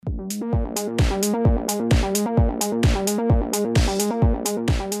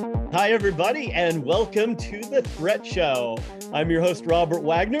Hi, everybody, and welcome to The Threat Show. I'm your host, Robert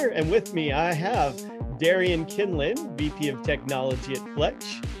Wagner, and with me I have Darian Kinlan, VP of Technology at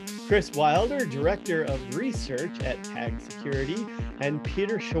Fletch, Chris Wilder, Director of Research at Tag Security, and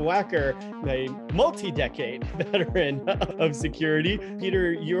Peter Schawhacker, a multi-decade veteran of security.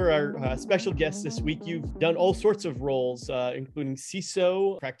 Peter, you're our special guest this week. You've done all sorts of roles, including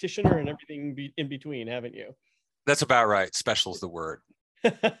CISO, practitioner, and everything in between, haven't you? That's about right. Special is the word.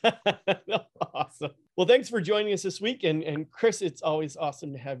 Awesome. Well, thanks for joining us this week. And Chris, it's always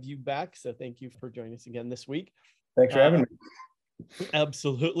awesome to have you back. So thank you for joining us again this week. Thanks for having me.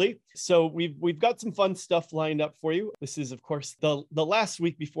 Absolutely. So we've got some fun stuff lined up for you. This is, of course, the last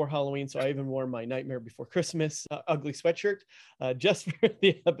week before Halloween. So I even wore my Nightmare Before Christmas ugly sweatshirt just for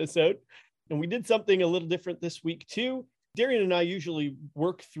the episode. And we did something a little different this week too. Darian and I usually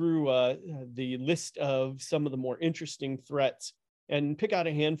work through the list of some of the more interesting threats and pick out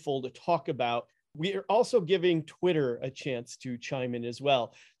a handful to talk about. We are also giving Twitter a chance to chime in as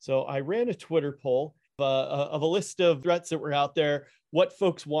well. So I ran a Twitter poll of a list of threats that were out there, what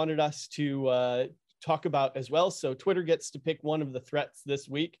folks wanted us to talk about as well. So Twitter gets to pick one of the threats this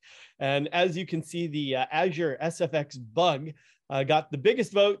week. And as you can see, the Azure SFX bug got the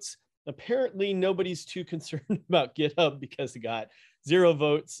biggest votes. Apparently, nobody's too concerned about GitHub because it got 0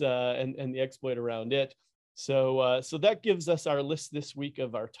 votes and the exploit around it. So that gives us our list this week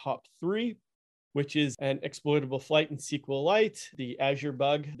of our top 3, which is an exploitable flight in SQLite, the Azure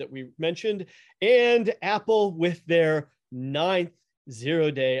bug that we mentioned, and Apple with their 9th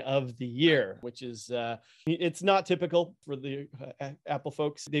 0-day of the year, which is, it's not typical for the Apple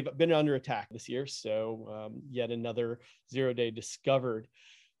folks. They've been under attack this year. So yet another 0-day discovered.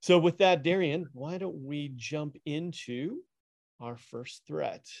 So with that, Darian, why don't we jump into our first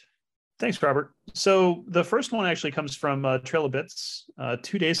threat? Thanks, Robert. So the first one actually comes from Trail of Bits.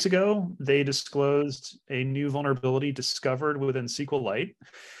 2 days ago, they disclosed a new vulnerability discovered within SQLite.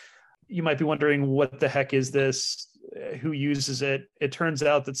 You might be wondering, what the heck is this? Who uses it? It turns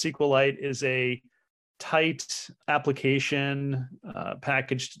out that SQLite is a tight application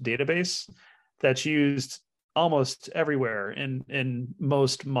packaged database that's used almost everywhere in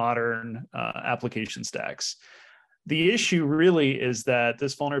most modern application stacks. The issue really is that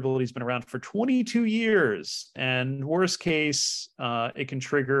this vulnerability has been around for 22 years, and worst case, it can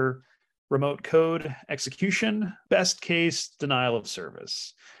trigger remote code execution, best case, denial of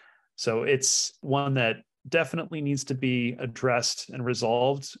service. So it's one that definitely needs to be addressed and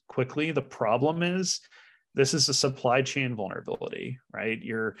resolved quickly. The problem is this is a supply chain vulnerability, right?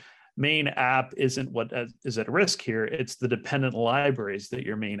 Your main app isn't what is at risk here. It's the dependent libraries that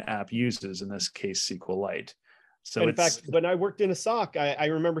your main app uses, in this case, SQLite. So in fact, when I worked in a SOC, I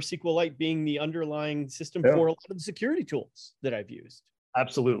remember SQLite being the underlying system for a lot of the security tools that I've used.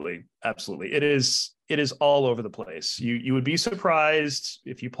 Absolutely. Absolutely. It is all over the place. You would be surprised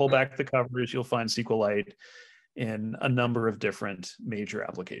if you pull back the covers, you'll find SQLite in a number of different major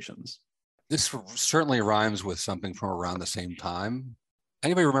applications. This certainly rhymes with something from around the same time.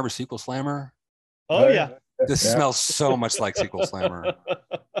 Anybody remember SQL Slammer? Oh, yeah. This smells so much like SQL Slammer.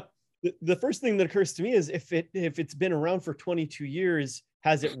 The first thing that occurs to me is if it's been around for 22 years,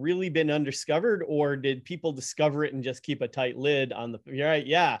 has it really been undiscovered, or did people discover it and just keep a tight lid on the, right?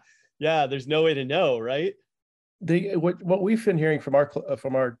 Yeah. There's no way to know, right? What we've been hearing from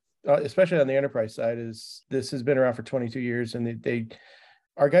our especially on the enterprise side, is this has been around for 22 years, and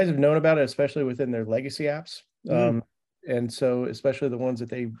our guys have known about it, especially within their legacy apps. And so especially the ones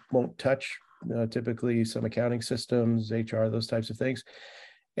that they won't touch, typically some accounting systems, HR, those types of things.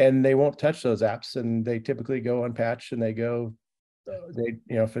 And they won't touch those apps, and they typically go unpatched, and they go,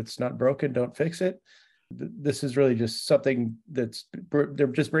 if it's not broken, don't fix it. This is really just something they're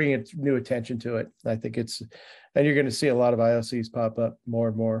just bringing new attention to it. I think and you're going to see a lot of IOCs pop up more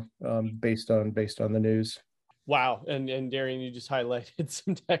and more based on the news. Wow. And Darian, you just highlighted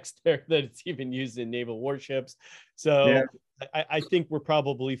some text there that it's even used in naval warships. So yeah. I think we're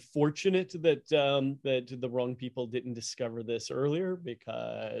probably fortunate that the wrong people didn't discover this earlier,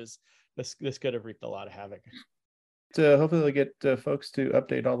 because this could have wreaked a lot of havoc. So hopefully they'll get folks to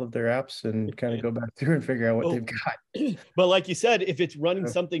update all of their apps and kind of go back through and figure out what they've got. But like you said, if it's running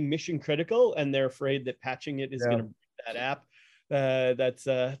something mission critical and they're afraid that patching it is going to break that app, that's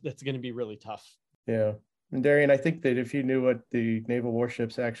going to be really tough. Yeah. And Darian, I think that if you knew what the naval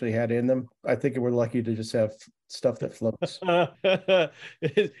warships actually had in them, I think we're lucky to just have stuff that floats.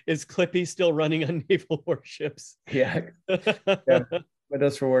 Is Clippy still running on naval warships? Yeah. But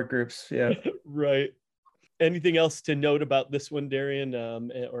that's for work groups. Yeah. Right. Anything else to note about this one, Darian,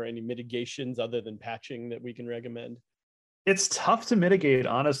 or any mitigations other than patching that we can recommend? It's tough to mitigate,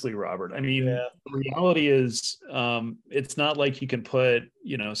 honestly, Robert. I mean, Yeah. the reality is, it's not like you can put,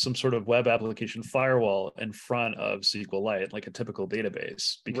 some sort of web application firewall in front of SQLite like a typical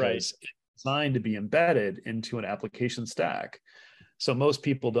database, because it's designed to be embedded into an application stack. So most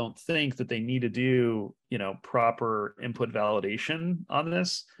people don't think that they need to do, proper input validation on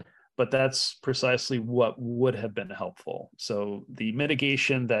this, but that's precisely what would have been helpful. So the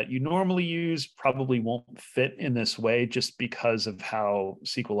mitigation that you normally use probably won't fit in this way, just because of how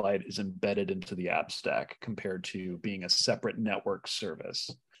SQLite is embedded into the app stack compared to being a separate network service.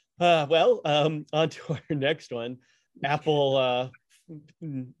 On to our next one. Apple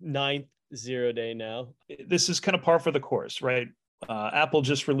 9th 0-day now. This is kind of par for the course, right? Apple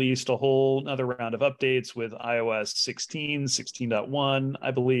just released a whole another round of updates with iOS 16, 16.1, I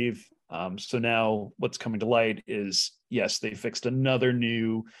believe. So now what's coming to light is, yes, they fixed another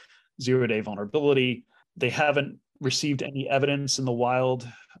new 0-day vulnerability. They haven't received any evidence in the wild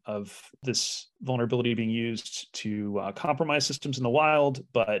of this vulnerability being used to compromise systems in the wild.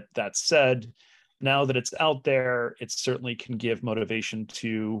 But that said, now that it's out there, it certainly can give motivation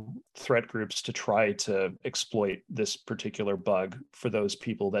to threat groups to try to exploit this particular bug for those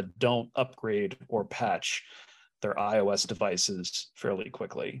people that don't upgrade or patch their iOS devices fairly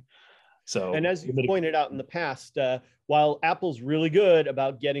quickly. So, and as you pointed out in the past, while Apple's really good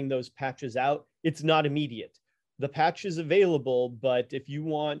about getting those patches out, it's not immediate. The patch is available, but if you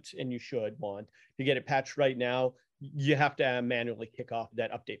want, and you should want, to get it patched right now, you have to manually kick off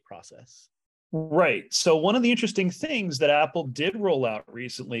that update process. Right. So one of the interesting things that Apple did roll out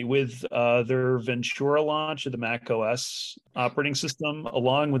recently with their Ventura launch of the Mac OS operating system,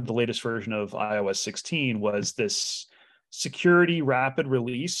 along with the latest version of iOS 16, was this security rapid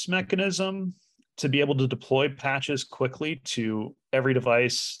release mechanism to be able to deploy patches quickly to every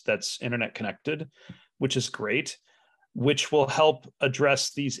device that's internet connected, which is great, which will help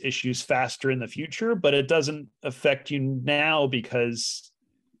address these issues faster in the future. But it doesn't affect you now because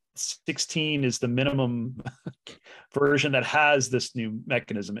 16 is the minimum version that has this new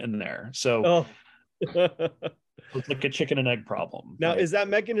mechanism in there. So it's like a chicken and egg problem. Now, right? Is that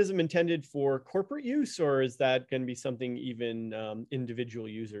mechanism intended for corporate use, or is that going to be something even individual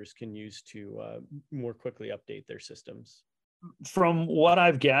users can use to more quickly update their systems? From what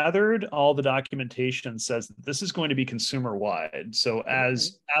I've gathered, all the documentation says that this is going to be consumer wide. So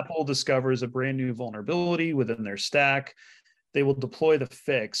as Apple discovers a brand new vulnerability within their stack, they will deploy the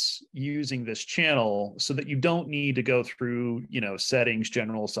fix using this channel so that you don't need to go through, settings,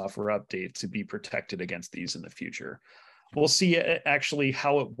 general software update to be protected against these in the future. We'll see actually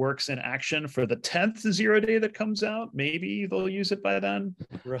how it works in action for the 10th 0-day that comes out. Maybe they'll use it by then.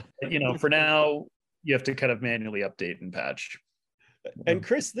 Right. But, for now, you have to kind of manually update and patch. And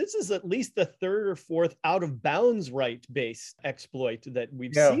Chris, this is at least the third or fourth out of bounds based exploit that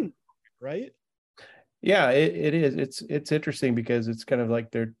we've seen, right? Yeah, it is. It's interesting because it's kind of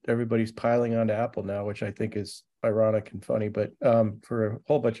like everybody's piling onto Apple now, which I think is ironic and funny, but for a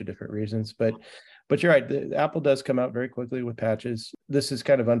whole bunch of different reasons. But you're right. Apple does come out very quickly with patches. This is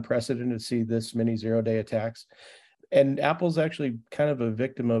kind of unprecedented to see this many 0-day attacks. And Apple's actually kind of a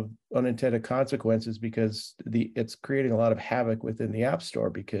victim of unintended consequences because it's creating a lot of havoc within the App Store,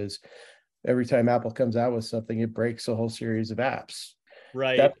 because every time Apple comes out with something, it breaks a whole series of apps.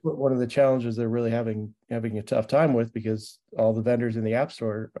 Right. That's one of the challenges they're really having a tough time with, because all the vendors in the App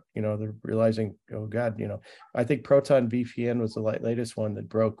Store, they're realizing, oh God, I think Proton VPN was the latest one that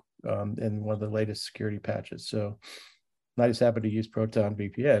broke in one of the latest security patches. So I just happened to use Proton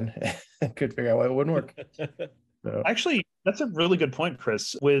VPN and couldn't figure out why it wouldn't work. So. Actually, that's a really good point,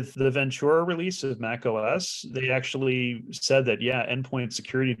 Chris. With the Ventura release of Mac OS, they actually said that, endpoint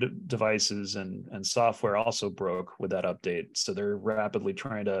security devices and software also broke with that update. So they're rapidly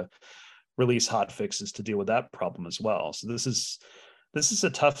trying to release hot fixes to deal with that problem as well. So this is a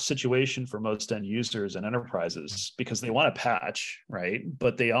tough situation for most end users and enterprises, because they want to patch, right?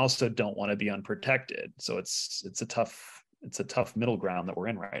 But they also don't want to be unprotected. So it's a tough middle ground that we're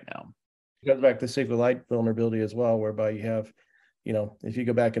in right now. It goes back to SQLite vulnerability as well, whereby you have, if you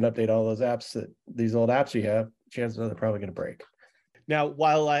go back and update all those apps, these old apps you have, chances are they're probably going to break. Now,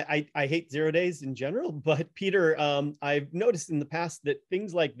 while I hate 0 days in general, but Peter, I've noticed in the past that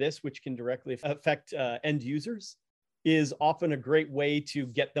things like this, which can directly affect end users, is often a great way to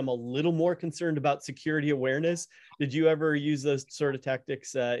get them a little more concerned about security awareness. Did you ever use those sort of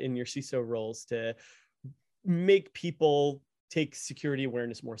tactics in your CISO roles to make people take security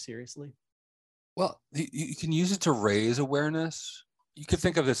awareness more seriously? Well, you can use it to raise awareness. you could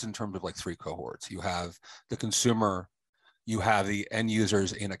think of this in terms of like three cohorts. You have the consumer, you have the end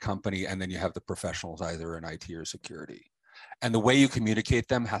users in a company, and then you have the professionals either in IT or security. And the way you communicate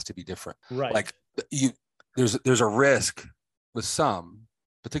them has to be different. Right. Like there's a risk with some,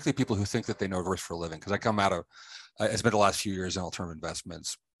 particularly people who think that they know risk for a living. Because I spent the last few years in alternative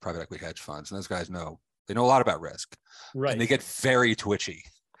investments, private equity hedge funds, and those guys they know a lot about risk. Right. And they get very twitchy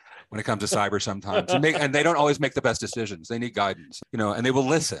when it comes to cyber sometimes, and they don't always make the best decisions. They need guidance, and they will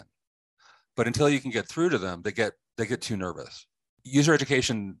listen, but until you can get through to them, they get too nervous. User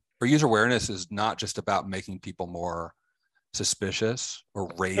education or user awareness is not just about making people more suspicious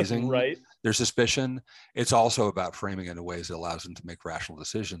or raising right. their suspicion. It's also about framing it in ways that allows them to make rational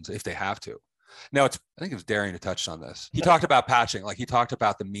decisions if they have to. Now, I think it was Darian who touched on this. He talked about patching, like he talked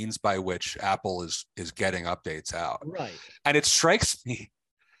about the means by which Apple is getting updates out. Right. And it strikes me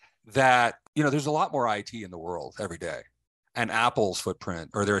that, there's a lot more IT in the world every day. And Apple's footprint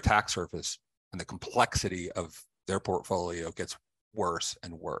or their attack surface and the complexity of their portfolio gets worse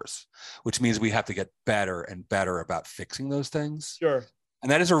and worse, which means we have to get better and better about fixing those things. Sure.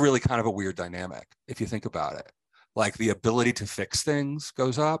 And that is a really kind of a weird dynamic if you think about it. Like the ability to fix things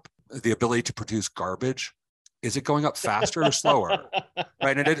goes up, the ability to produce garbage, is it going up faster or slower?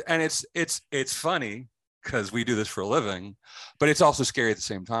 Right. And it's funny because we do this for a living, but it's also scary at the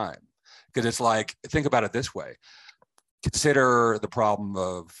same time. Because it's like, think about it this way. Consider the problem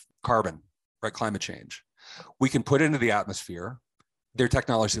of carbon, right? Climate change. We can put it into the atmosphere. There are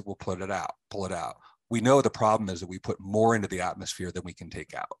technologies that will pull it out. We know the problem is that we put more into the atmosphere than we can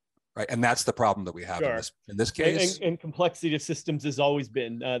take out, right? And that's the problem that we have Sure. in this case. And complexity of systems has always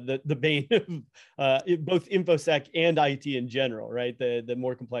been the bane of both InfoSec and IT in general, right? The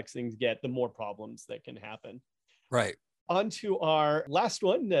more complex things get, the more problems that can happen. Right. On to our last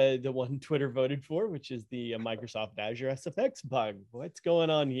one, the one Twitter voted for, which is the Microsoft Azure SFX bug. What's going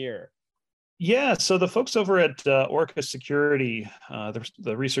on here? Yeah, so the folks over at Orca Security,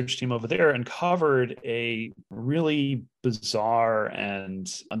 the research team over there, uncovered a really bizarre and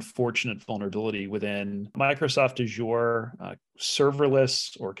unfortunate vulnerability within Microsoft Azure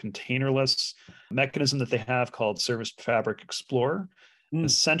serverless or containerless mechanism that they have called Service Fabric Explorer.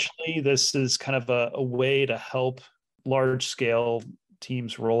 Essentially, this is kind of a way to help large-scale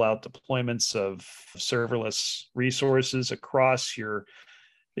teams roll out deployments of serverless resources across your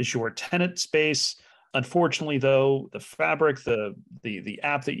Azure tenant space. Unfortunately, though, the Fabric, the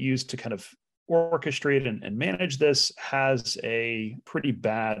app that you use to kind of orchestrate and manage this, has a pretty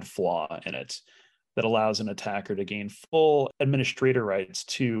bad flaw in it that allows an attacker to gain full administrator rights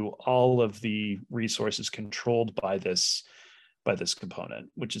to all of the resources controlled by this component,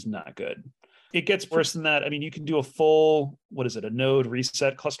 which is not good. It gets worse than that. I mean, you can do a full, a node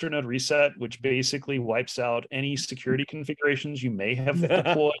reset, cluster node reset, which basically wipes out any security configurations you may have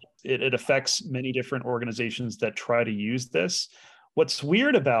deployed. It affects many different organizations that try to use this. What's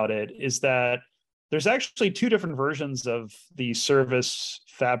weird about it is that there's actually two different versions of the Service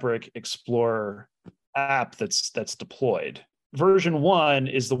Fabric Explorer app that's deployed. Version 1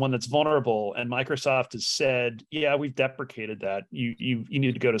 is the one that's vulnerable, and Microsoft has said, yeah, we've deprecated that. You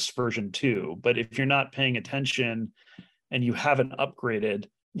need to go to version 2. But if you're not paying attention and you haven't upgraded,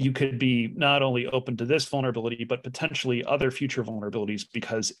 you could be not only open to this vulnerability, but potentially other future vulnerabilities,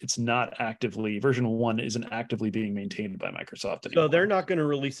 because it's not actively, version 1 isn't actively being maintained by Microsoft anymore. So they're not going to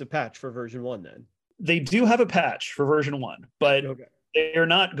release a patch for version 1 then? They do have a patch for version 1, but okay. They're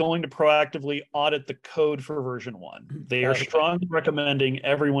not going to proactively audit the code for version 1. They are strongly recommending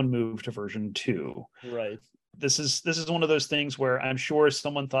everyone move to version 2. Right. This is one of those things where I'm sure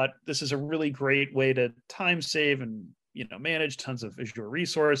someone thought this is a really great way to time save and manage tons of Azure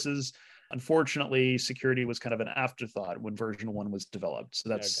resources. Unfortunately, security was kind of an afterthought when version 1 was developed. So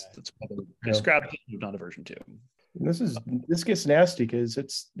that's probably scrapped, moved on to version 2. This gets nasty because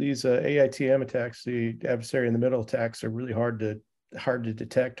it's these AITM attacks, the adversary in the middle attacks, are really hard to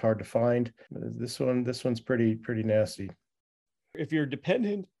detect, hard to find. This one's pretty nasty. If you're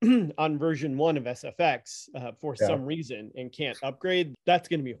dependent on version 1 of SFX for some reason and can't upgrade, that's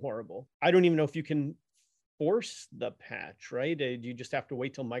going to be horrible. I don't even know if you can force the patch, right? Do you just have to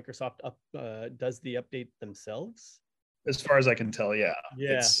wait till Microsoft does the update themselves? As far as I can tell, yeah.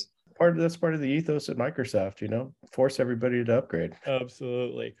 That's part of the ethos at Microsoft, force everybody to upgrade.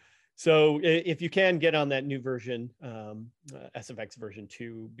 Absolutely. So if you can get on that new version, SFX version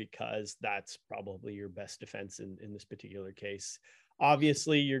 2, because that's probably your best defense in this particular case.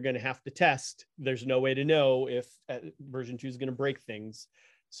 Obviously, you're going to have to test. There's no way to know if version 2 is going to break things.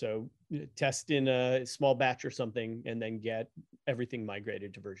 So test in a small batch or something, and then get everything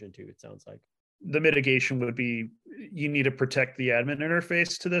migrated to version 2, it sounds like. the mitigation would be you need to protect the admin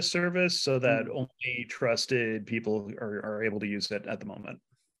interface to this service so that only trusted people are able to use it at the moment.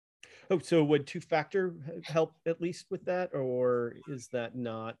 Oh, so would two-factor help at least with that, or is that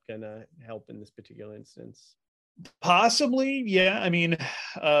not gonna help in this particular instance? Possibly, yeah. I mean,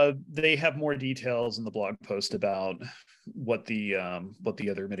 they have more details in the blog post about what the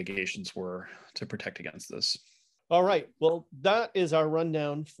other mitigations were to protect against this. All right. Well, that is our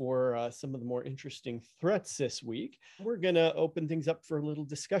rundown for some of the more interesting threats this week. We're going to open things up for a little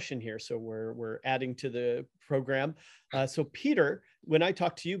discussion here. So we're adding to the program. So Peter, when I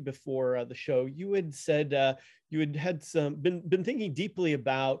talked to you before the show, you had said you had been thinking deeply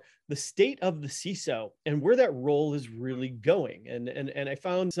about the state of the CISO and where that role is really going. And I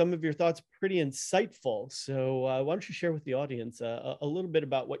found some of your thoughts pretty insightful. So why don't you share with the audience a little bit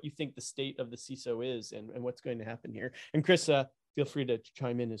about what you think the state of the CISO is and what's going to happen here. And Chris, feel free to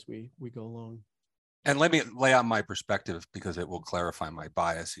chime in as we go along. And let me lay out my perspective because it will clarify my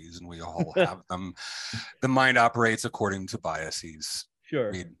biases, and we all have them. The mind operates according to biases.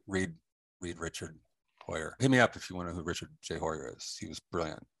 Sure. Read Richard Hoyer. Hit me up if you want to know who Richard J. Hoyer is. He was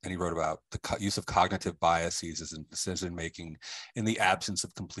brilliant. And he wrote about the use of cognitive biases as in decision making in the absence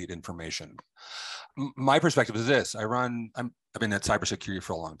of complete information. My perspective is this. I've been at cybersecurity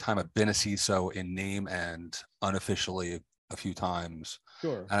for a long time. I've been a CISO in name and unofficially a few times.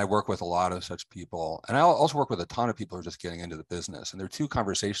 Sure. And I work with a lot of such people. And I also work with a ton of people who are just getting into the business. And there are two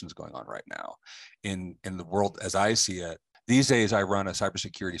conversations going on right now in the world as I see it. These days, I run a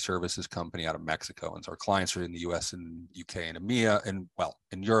cybersecurity services company out of Mexico. And so our clients are in the US and UK and EMEA, and well,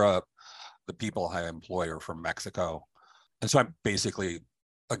 in Europe, the people I employ are from Mexico. And so I'm basically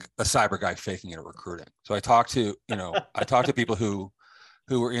a cyber guy faking it at recruiting. So I talk to people who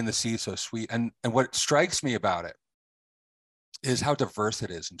are in the CISO suite. And what strikes me about it is how diverse it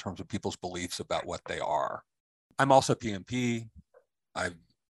is in terms of people's beliefs about what they are. I'm also PMP. I've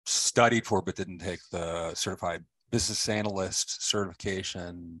studied for, but didn't take the certified business analyst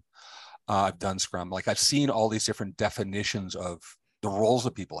certification. I've done Scrum. Like I've seen all these different definitions of the roles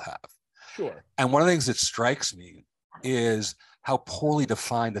that people have. Sure. And one of the things that strikes me is how poorly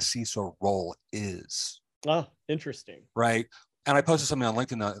defined the CISO role is. Ah, interesting. Right. And I posted something on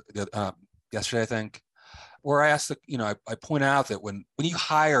LinkedIn yesterday, I think, where I asked, I point out that when you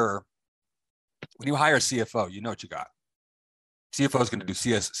hire a CFO, you know what you got. CFO is going to do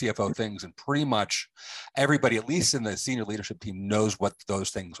CFO things, and pretty much everybody, at least in the senior leadership team, knows what those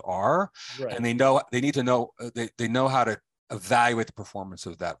things are, right. And they need to know they know how to evaluate the performance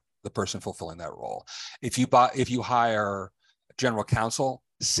of the person fulfilling that role. If you hire a general counsel,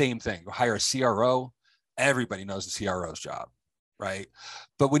 same thing. You hire a CRO, everybody knows the CRO's job, right?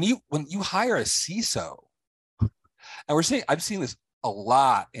 But when you hire a CISO, and I've seen this a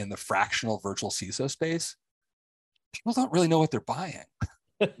lot in the fractional virtual CISO space. People don't really know what they're buying.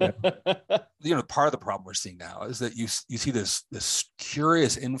 Part of the problem we're seeing now is that you see this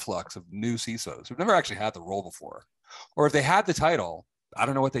curious influx of new CISOs who've never actually had the role before, or if they had the title, I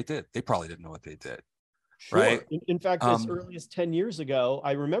don't know what they did. They probably didn't know what they did. Sure. Right. In fact, as early as 10 years ago,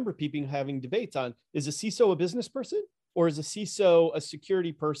 I remember people having debates on, is a CISO a business person or is a CISO a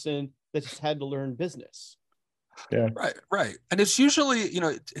security person that just had to learn business? Yeah. Right. And it's usually,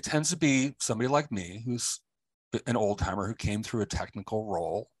 it tends to be somebody like me who's an old timer who came through a technical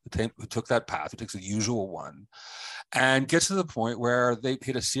role, who took that path, who takes the usual one, and gets to the point where they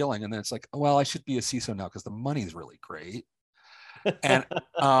hit a ceiling, and then it's like, well, I should be a CISO now because the money's really great. And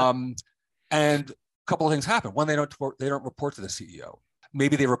and a couple of things happen. One, they don't report to the CEO.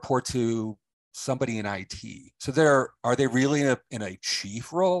 Maybe they report to somebody in IT. So are they really in a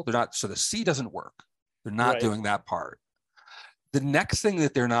chief role? They're not. So the C doesn't work. They're not doing that part. The next thing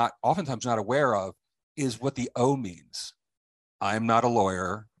that they're oftentimes not aware of is what the O means. I'm not a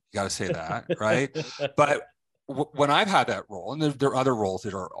lawyer. You got to say that, right? But when I've had that role, and there are other roles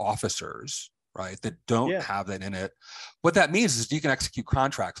that are officers, right, that don't have that in it, what that means is you can execute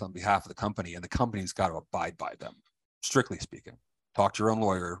contracts on behalf of the company, and the company's got to abide by them, strictly speaking. Talk to your own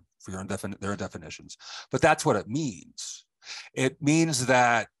lawyer for their definitions. But that's what it means. It means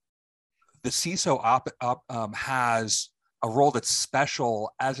that the CISO has a role that's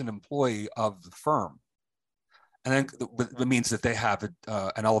special as an employee of the firm. And then it means that they have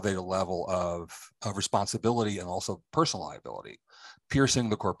an elevated level of responsibility and also personal liability, piercing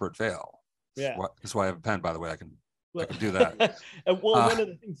the corporate veil. Yeah. That's why I have a pen, by the way. I can do that. One of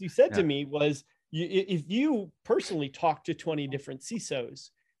the things you said to me was, if you personally talk to 20 different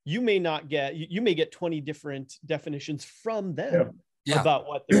CISOs, you may get 20 different definitions from them about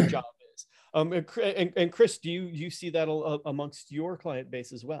what their job is. And Chris, do you see that amongst your client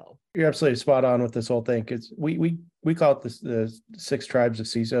base as well? You're absolutely spot on with this whole thing. Because we call it the 6 tribes of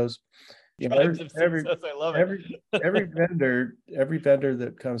CISOs. You know, I love it. every vendor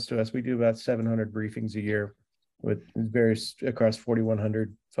that comes to us, we do about 700 briefings a year with various across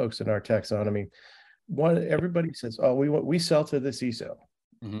 4,100 folks in our taxonomy. Everybody says, "Oh, we sell to the CISO."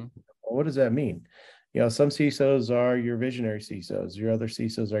 Mm-hmm. Well, what does that mean? You know, some CISOs are your visionary CISOs. Your other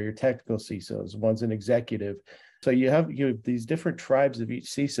CISOs are your technical CISOs. One's an executive. So you have these different tribes of each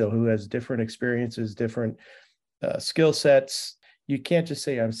CISO who has different experiences, different skill sets. You can't just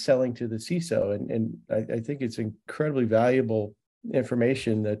say I'm selling to the CISO. And I think it's incredibly valuable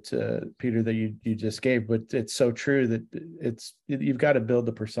information that Peter, that you just gave, but it's so true that you've got to build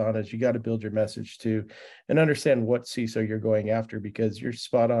the personas, you got to build your message to, and understand what CISO you're going after, because you're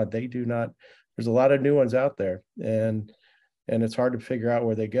spot on. They do not, there's a lot of new ones out there, and it's hard to figure out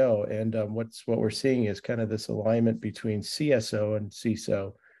where they go. And what we're seeing is kind of this alignment between CSO and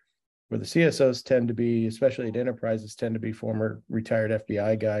CISO, where the CSOs tend to be, especially at enterprises, tend to be former retired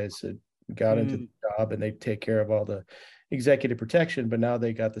FBI guys that got into the job and they take care of all the executive protection, but now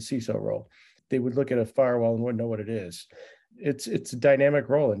they got the CISO role. They would look at a firewall and wouldn't know what it is. It's a dynamic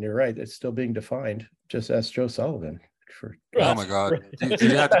role, and you're right, it's still being defined. Just ask Joe Sullivan. Oh my God! Did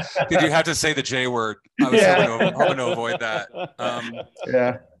you have to say the J word? I was hoping to avoid that.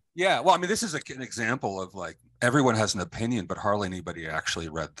 Yeah. Well, I mean, this is an example of like everyone has an opinion, but hardly anybody actually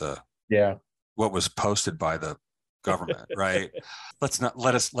read what was posted by the government, right?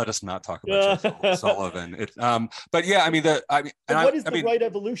 Let us not talk about Joe Sullivan. But yeah, I mean, what is the right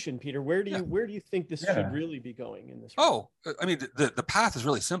evolution, Peter? Where do you think this should really be going in this? I mean, the path is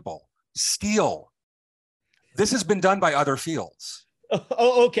really simple. Steal. This has been done by other fields.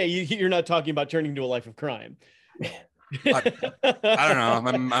 Oh, okay. You're not talking about turning to a life of crime. I don't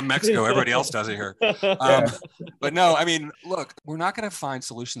know. I'm Mexico. Everybody else does it here. But no, I mean, look, we're not going to find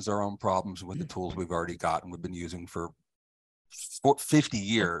solutions to our own problems with the tools we've already got and we've been using for 50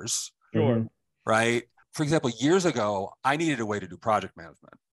 years. Sure. Right. For example, years ago, I needed a way to do project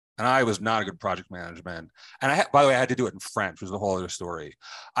management. And I was not a good project management. And by the way, I had to do it in French, which was a whole other story.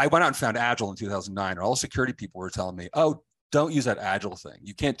 I went out and found Agile in 2009. And all the security people were telling me, "Oh, don't use that Agile thing.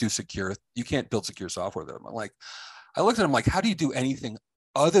 You can't build secure software with them." I'm like, I looked at them like, how do you do anything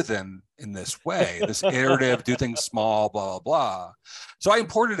other than in this way, this iterative, do things small, blah, blah, blah. So I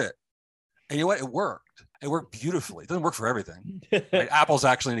imported it. And you know what? It worked. It worked beautifully. It doesn't work for everything. Right? Apple's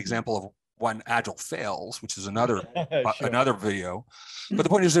actually an example of when Agile fails, which is another video. But the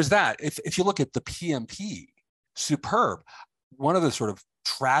point is, there's that. If you look at the PMP, superb. One of the sort of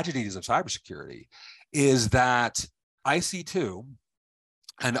tragedies of cybersecurity is that IC2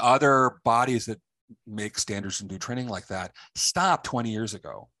 and other bodies that make standards and do training like that stopped 20 years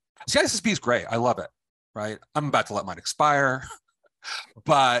ago. CISSP is great. I love it, right? I'm about to let mine expire,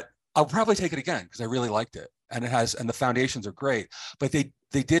 but I'll probably take it again because I really liked it. And the foundations are great, but they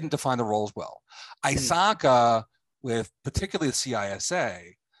didn't define the roles well. ISACA, with particularly the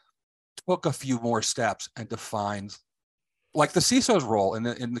CISA, took a few more steps and defined like the CISO's role in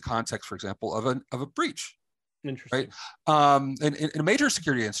the context, for example, of a breach. Interesting. Right? In a major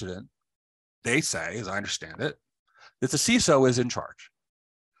security incident, they say, as I understand it, that the CISO is in charge.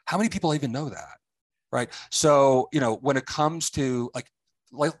 How many people even know that, right? So, when it comes to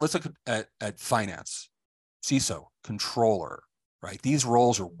let's look at finance, CISO, controller, right? These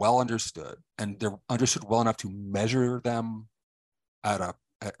roles are well understood, and they're understood well enough to measure them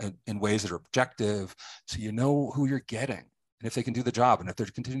in ways that are objective, so you know who you're getting and if they can do the job and if they're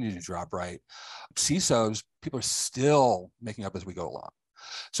continuing to do the job right. CISOs, people are still making up as we go along.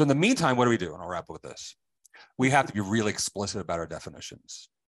 So in the meantime, what do we do? And I'll wrap up with this. We have to be really explicit about our definitions.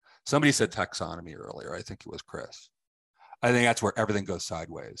 Somebody said taxonomy earlier. I think it was Chris. I think that's where everything goes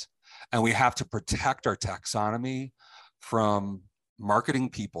sideways. And we have to protect our taxonomy from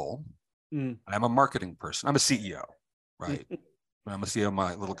marketing people. I'm a marketing person. I'm a CEO, right? I'm a CEO of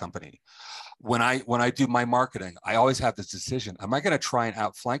my little company. When I do my marketing, I always have this decision. Am I going to try and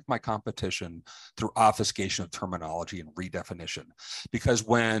outflank my competition through obfuscation of terminology and redefinition? Because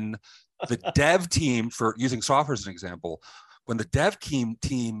when the dev team, for using software as an example, when the dev team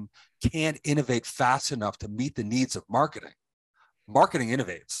can't innovate fast enough to meet the needs of marketing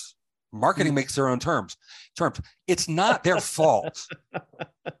innovates. Marketing makes their own terms. It's not their fault.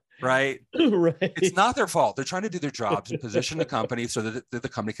 Right? Right. It's not their fault. They're trying to do their jobs and position the company so that the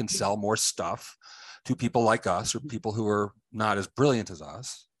company can sell more stuff to people like us or people who are not as brilliant as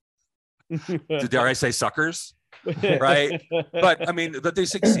us. Dare I say suckers? Right? But they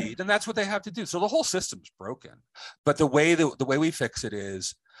succeed, and that's what they have to do. So the whole system's broken. But the way we fix it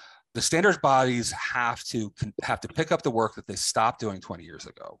is the standards bodies have to pick up the work that they stopped doing 20 years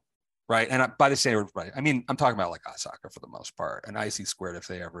ago, right? And by the standards body, I mean, I'm talking about like Schawhacker for the most part, and IC squared if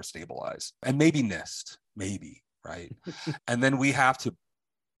they ever stabilize, and maybe NIST, maybe, right? And then we have to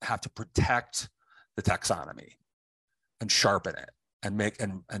protect the taxonomy and sharpen it and make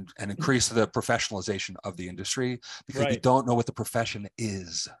and increase the professionalization of the industry, because we don't know what the profession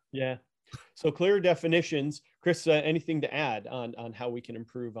is. Yeah. So clear definitions. Chris, anything to add on how we can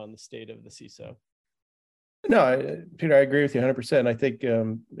improve on the state of the CISO? No, Peter, I agree with you 100%. I think,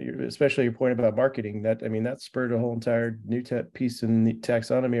 especially your point about marketing, that spurred a whole entire new piece in the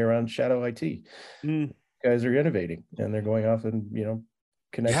taxonomy around shadow IT. Guys are innovating and they're going off and,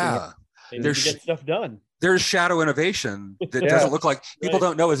 connecting. Yeah. They need to get stuff done. There's shadow innovation that doesn't look like people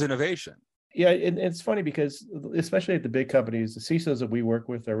don't know is innovation. Yeah, and it's funny because especially at the big companies, the CISOs that we work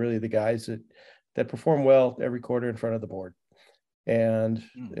with are really the guys that perform well every quarter in front of the board, and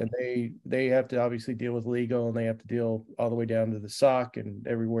they have to obviously deal with legal, and they have to deal all the way down to the SOC and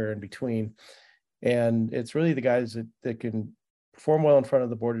everywhere in between. And it's really the guys that can perform well in front of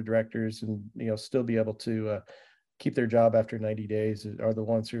the board of directors and still be able to keep their job after 90 days are the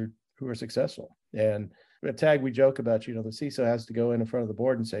ones who are successful. And at TAG, we joke about, the CISO has to go in front of the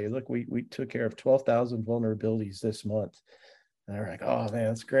board and say, look, we took care of 12,000 vulnerabilities this month. And they're like, oh man,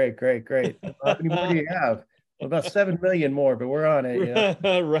 that's great. How many more do you have? Well, about 7 million more, but we're on it.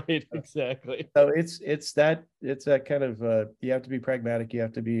 Right, exactly. So it's that kind of, you have to be pragmatic, you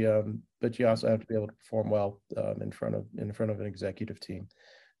have to be, but you also have to be able to perform well in front of an executive team.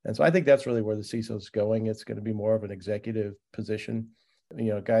 And so I think that's really where the CISO is going. It's going to be more of an executive position.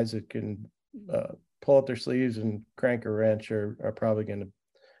 Guys that can pull up their sleeves and crank a wrench are probably going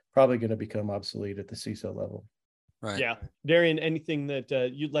to become obsolete at the CISO level. Right. Yeah. Darian, anything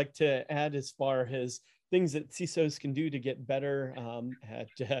that you'd like to add as far as things that CISOs can do to get better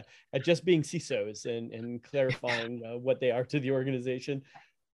at just being CISOs and clarifying what they are to the organization?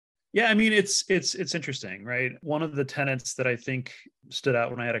 Yeah, I mean, it's interesting, right? One of the tenets that I think stood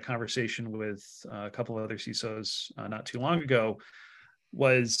out when I had a conversation with a couple of other CISOs not too long ago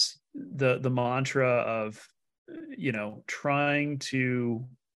was the mantra of, trying to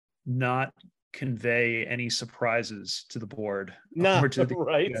not convey any surprises to the board.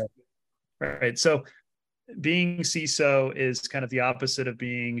 Right. So being CISO is kind of the opposite of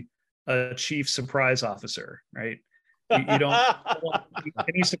being a chief surprise officer, right? You don't want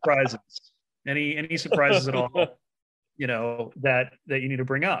any surprises, any surprises at all, that you need to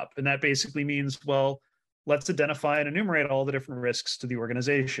bring up. And that basically means, well, let's identify and enumerate all the different risks to the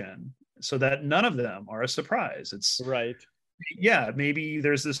organization so that none of them are a surprise. It's right. Yeah, maybe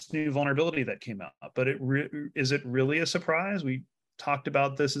there's this new vulnerability that came out, but is it really a surprise? We talked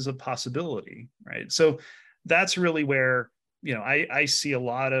about this as a possibility, right? So that's really where, I see a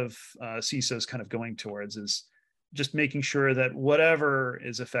lot of CISOs kind of going towards is just making sure that whatever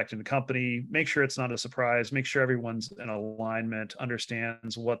is affecting the company, make sure it's not a surprise, make sure everyone's in alignment,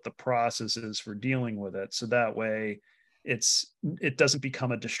 understands what the process is for dealing with it. So that way it doesn't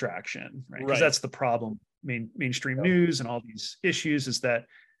become a distraction, right? Because that's the problem. Mainstream news and all these issues is that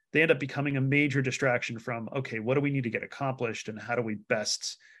they end up becoming a major distraction from, okay, what do we need to get accomplished and how do we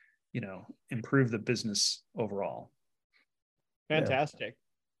best, improve the business overall? Fantastic.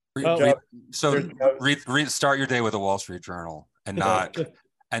 Start your day with a Wall Street Journal and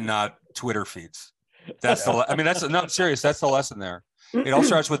not Twitter feeds. That's serious. That's the lesson there. It all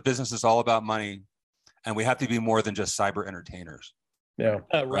starts with business is all about money, and we have to be more than just cyber entertainers. Yeah,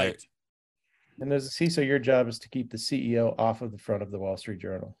 right. And as a CISO, your job is to keep the CEO off of the front of the Wall Street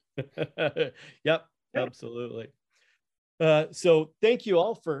Journal. Yep, absolutely. So thank you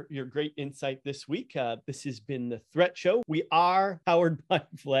all for your great insight this week. This has been the Threat Show. We are powered by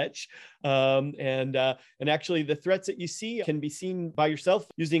Fletch. And actually the threats that you see can be seen by yourself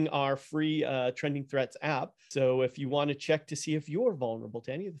using our free Trending Threats app. So if you want to check to see if you're vulnerable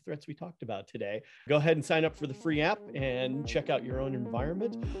to any of the threats we talked about today, go ahead and sign up for the free app and check out your own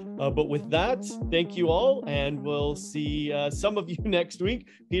environment. But with that, thank you all, and we'll see some of you next week.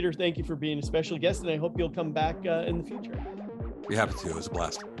 Peter, thank you for being a special guest, and I hope you'll come back in the future. Be happy to. It was a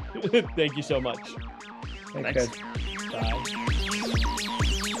blast. Thank you so much. Thanks. Bye.